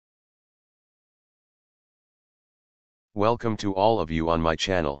Welcome to all of you on my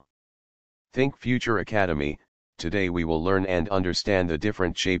channel. Think Future Academy. Today we will learn and understand the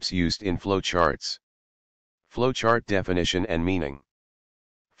different shapes used in flowcharts. Flowchart definition and meaning.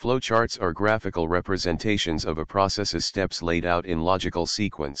 Flowcharts are graphical representations of a process's steps laid out in logical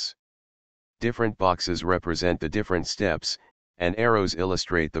sequence. Different boxes represent the different steps, and arrows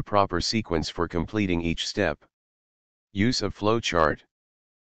illustrate the proper sequence for completing each step. Use of flowchart.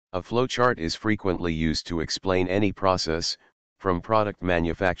 A flowchart is frequently used to explain any process, from product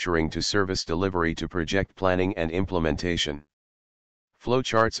manufacturing to service delivery to project planning and implementation.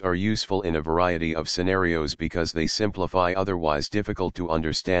 Flowcharts are useful in a variety of scenarios because they simplify otherwise difficult to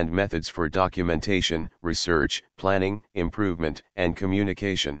understand methods for documentation, research, planning, improvement, and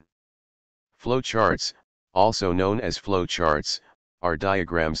communication. Flowcharts, also known as flowcharts, are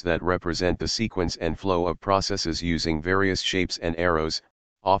diagrams that represent the sequence and flow of processes using various shapes and arrows,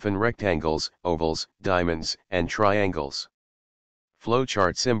 often rectangles, ovals, diamonds, and triangles.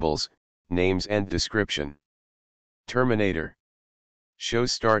 Flowchart symbols, names and description. Terminator.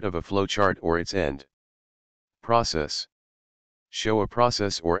 Shows start of a flowchart or its end. Process. Show a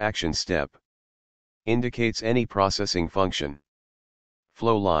process or action step. Indicates any processing function.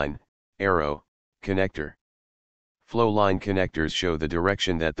 Flow line, arrow, connector. Flow line connectors show the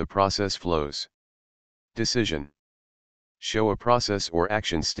direction that the process flows. Decision. Show a process or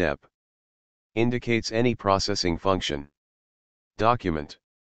action step. Indicates any processing function. Document.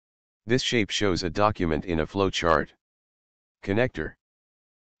 This shape shows a document in a flowchart. Connector.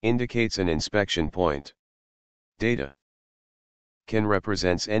 Indicates an inspection point. Data. Can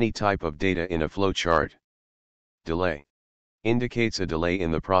represents any type of data in a flowchart. Delay. Indicates a delay in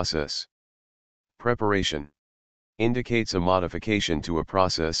the process. Preparation. Indicates a modification to a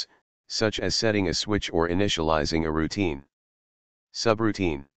process, such as setting a switch or initializing a routine.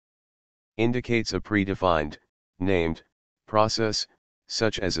 Subroutine. Indicates a predefined, named, process,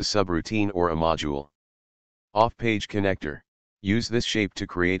 such as a subroutine or a module. Off-page connector. Use this shape to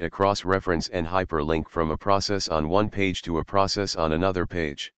create a cross-reference and hyperlink from a process on one page to a process on another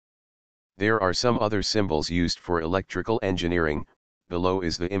page. There are some other symbols used for electrical engineering. Below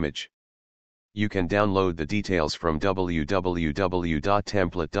is the image. You can download the details from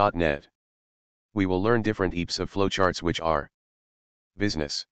www.template.net. We will learn different types of flowcharts, which are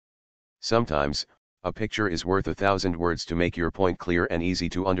business. Sometimes, a picture is worth 1,000 words to make your point clear and easy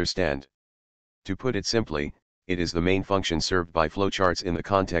to understand. To put it simply, it is the main function served by flowcharts in the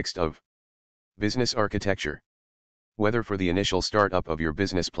context of business architecture. Whether for the initial startup of your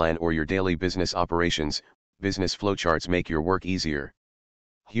business plan or your daily business operations, business flowcharts make your work easier.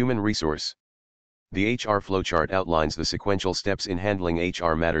 Human resource. The HR flowchart outlines the sequential steps in handling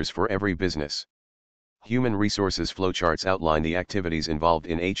HR matters for every business. Human resources flowcharts outline the activities involved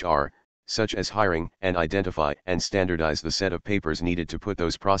in HR, such as hiring, and identify and standardize the set of papers needed to put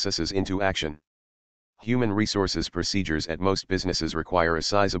those processes into action. Human resources procedures at most businesses require a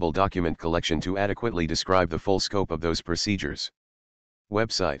sizable document collection to adequately describe the full scope of those procedures.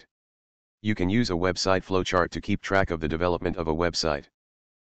 Website. You can use a website flowchart to keep track of the development of a website.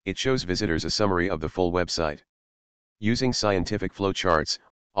 It shows visitors a summary of the full website. Using scientific flowcharts,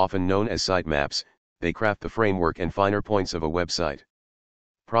 often known as sitemaps, they craft the framework and finer points of a website.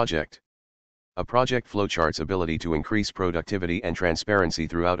 Project. A project flowchart's ability to increase productivity and transparency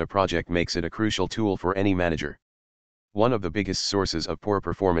throughout a project makes it a crucial tool for any manager. One of the biggest sources of poor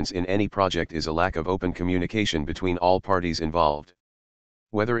performance in any project is a lack of open communication between all parties involved.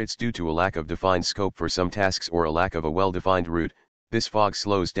 Whether it's due to a lack of defined scope for some tasks or a lack of a well-defined route, this fog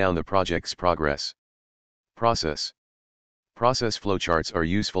slows down the project's progress. Process. Process flowcharts are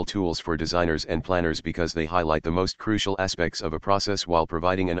useful tools for designers and planners because they highlight the most crucial aspects of a process while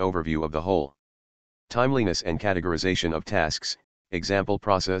providing an overview of the whole. Timeliness and categorization of tasks, example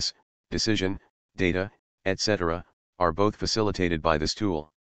process, decision, data, etc., are both facilitated by this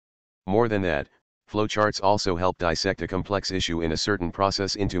tool. More than that, flowcharts also help dissect a complex issue in a certain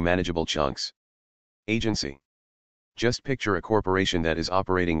process into manageable chunks. Agency. Just picture a corporation that is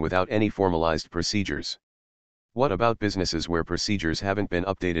operating without any formalized procedures. What about businesses where procedures haven't been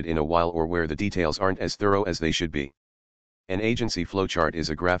updated in a while or where the details aren't as thorough as they should be? An agency flowchart is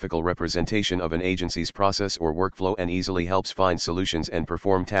a graphical representation of an agency's process or workflow and easily helps find solutions and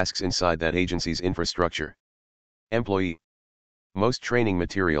perform tasks inside that agency's infrastructure. Employee. Most training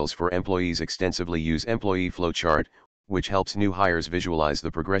materials for employees extensively use employee flowchart, which helps new hires visualize the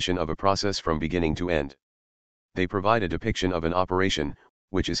progression of a process from beginning to end. They provide a depiction of an operation,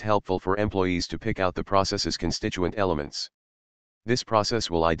 which is helpful for employees to pick out the process's constituent elements. This process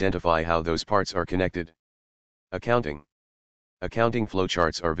will identify how those parts are connected. Accounting. Accounting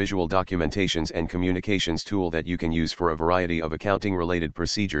flowcharts are visual documentations and communications tool that you can use for a variety of accounting-related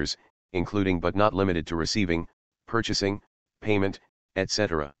procedures, including but not limited to receiving, purchasing, payment,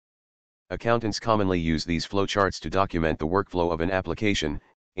 etc. Accountants commonly use these flowcharts to document the workflow of an application,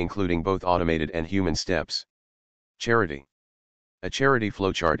 including both automated and human steps. Charity. A charity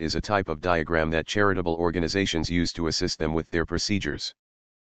flowchart is a type of diagram that charitable organizations use to assist them with their procedures.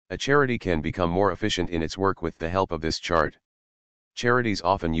 A charity can become more efficient in its work with the help of this chart. Charities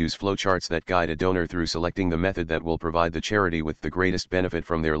often use flowcharts that guide a donor through selecting the method that will provide the charity with the greatest benefit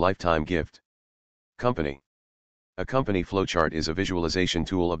from their lifetime gift. Company. A company flowchart is a visualization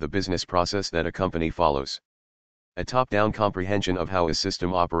tool of the business process that a company follows. A top-down comprehension of how a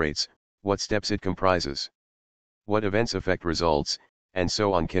system operates, what steps it comprises, what events affect results, and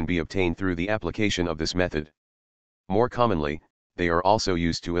so on can be obtained through the application of this method. More commonly, they are also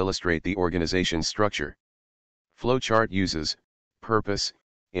used to illustrate the organization's structure. Flowchart uses purpose,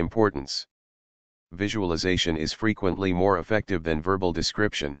 importance. Visualization is frequently more effective than verbal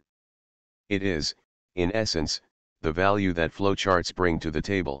description. It is, in essence, the value that flowcharts bring to the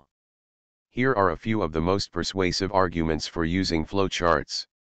table. Here are a few of the most persuasive arguments for using flowcharts.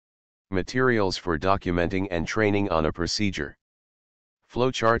 Materials for documenting and training on a procedure.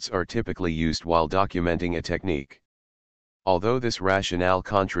 Flowcharts are typically used while documenting a technique. Although this rationale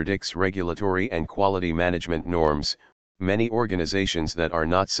contradicts regulatory and quality management norms, many organizations that are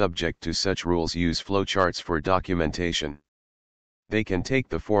not subject to such rules use flowcharts for documentation. They can take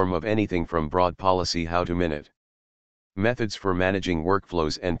the form of anything from broad policy how-to-minute methods for managing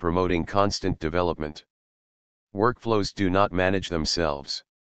workflows and promoting constant development. Workflows do not manage themselves.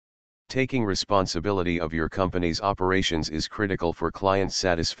 Taking responsibility of your company's operations is critical for client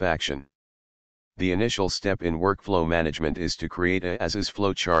satisfaction. The initial step in workflow management is to create a as-is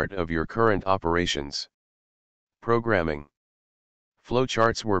flowchart of your current operations. Programming.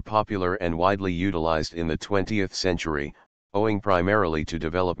 Flowcharts were popular and widely utilized in the 20th century, owing primarily to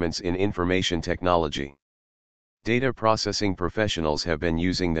developments in information technology. Data processing professionals have been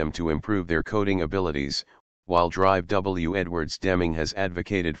using them to improve their coding abilities, while Drive W. Edwards Deming has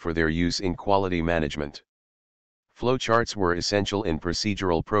advocated for their use in quality management. Flowcharts were essential in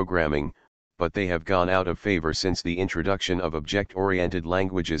procedural programming, but they have gone out of favor since the introduction of object-oriented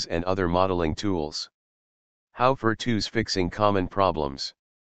languages and other modeling tools. How for tools fixing common problems.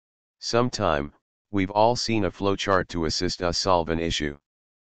 Sometime, we've all seen a flowchart to assist us solve an issue.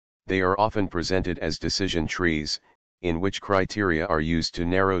 They are often presented as decision trees, in which criteria are used to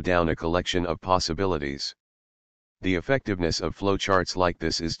narrow down a collection of possibilities. The effectiveness of flowcharts like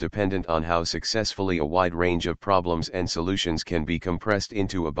this is dependent on how successfully a wide range of problems and solutions can be compressed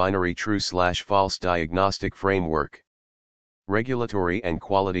into a binary true/false diagnostic framework. Regulatory and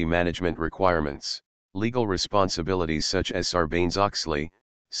quality management requirements. Legal responsibilities such as Sarbanes-Oxley,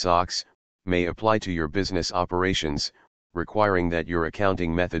 SOX, may apply to your business operations, requiring that your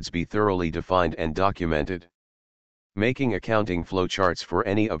accounting methods be thoroughly defined and documented. Making accounting flowcharts for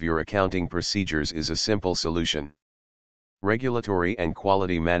any of your accounting procedures is a simple solution. Regulatory and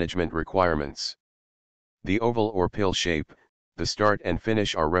quality management requirements. The oval or pill shape, the start and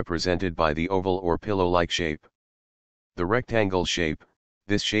finish are represented by the oval or pillow-like shape. The rectangle shape,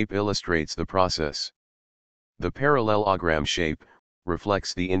 this shape illustrates the process. The parallelogram shape,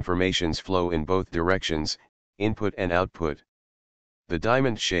 reflects the information's flow in both directions, input and output. The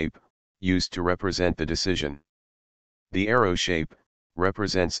diamond shape, used to represent the decision. The arrow shape,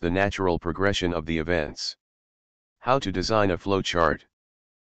 represents the natural progression of the events. How to design a flowchart.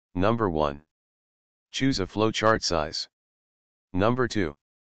 Number 1. Choose a flowchart size. Number 2.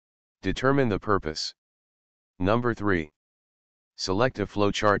 Determine the purpose. Number 3. Select a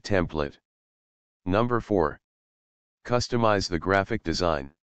flowchart template. Number 4. Customize the graphic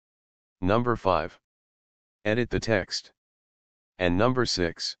design. Number 5. Edit the text. And number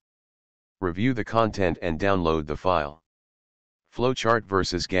 6. Review the content and download the file. Flowchart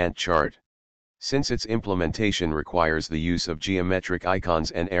versus Gantt chart. Since its implementation requires the use of geometric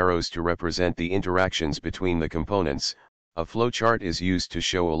icons and arrows to represent the interactions between the components, a flowchart is used to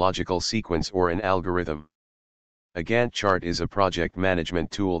show a logical sequence or an algorithm. A Gantt chart is a project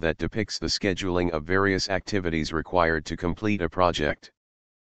management tool that depicts the scheduling of various activities required to complete a project.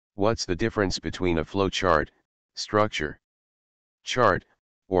 What's the difference between a flowchart, structure, chart,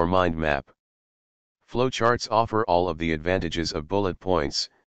 or mind map? Flowcharts offer all of the advantages of bullet points,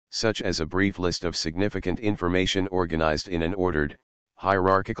 such as a brief list of significant information organized in an ordered,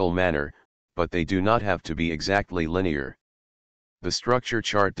 hierarchical manner, but they do not have to be exactly linear. The structure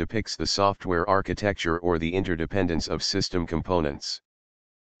chart depicts the software architecture or the interdependence of system components.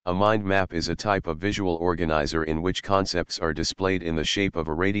 A mind map is a type of visual organizer in which concepts are displayed in the shape of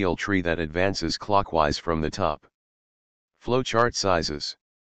a radial tree that advances clockwise from the top. Flowchart sizes.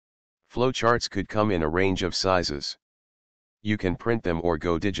 Flowcharts could come in a range of sizes. You can print them or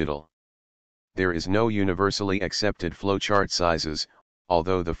go digital. There is no universally accepted flowchart sizes,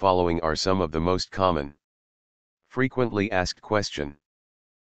 although the following are some of the most common. Frequently asked question.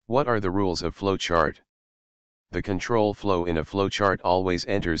 What are the rules of flowchart? The control flow in a flowchart always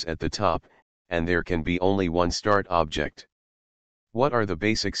enters at the top, and there can be only one start object. What are the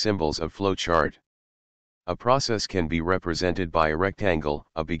basic symbols of flowchart? A process can be represented by a rectangle,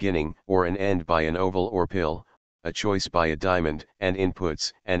 a beginning or an end by an oval or pill, a choice by a diamond, and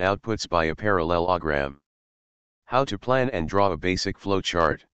inputs and outputs by a parallelogram. How to plan and draw a basic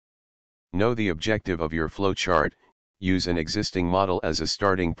flowchart. Know the objective of your flowchart, use an existing model as a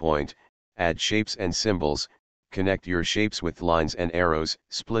starting point, add shapes and symbols, connect your shapes with lines and arrows,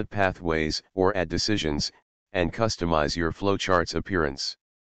 split pathways, or add decisions, and customize your flowchart's appearance.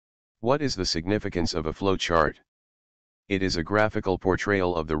 What is the significance of a flowchart? It is a graphical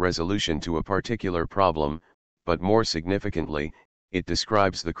portrayal of the resolution to a particular problem, but more significantly, it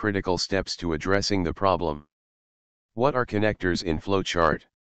describes the critical steps to addressing the problem. What are connectors in flowchart?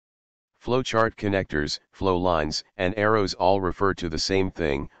 Flowchart connectors, flow lines, and arrows all refer to the same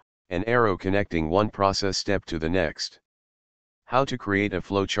thing, an arrow connecting one process step to the next. How to create a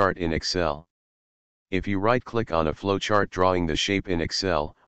flowchart in Excel. If you right-click on a flowchart drawing the shape in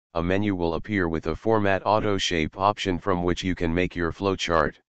Excel, a menu will appear with a Format Auto Shape option from which you can make your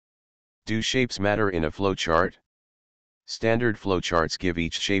flowchart. Do shapes matter in a flowchart? Standard flowcharts give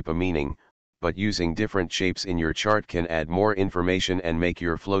each shape a meaning, but using different shapes in your chart can add more information and make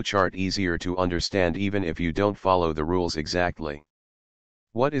your flowchart easier to understand even if you don't follow the rules exactly.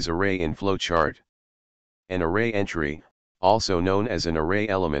 What is array in flowchart? An array entry, also known as an array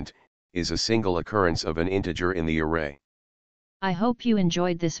element, is a single occurrence of an integer in the array. I hope you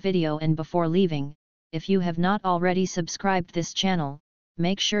enjoyed this video, and before leaving, if you have not already subscribed this channel,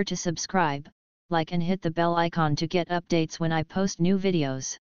 make sure to subscribe, like and hit the bell icon to get updates when I post new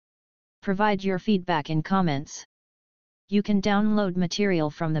videos. Provide your feedback in comments. You can download material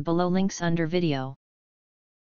from the below links under video.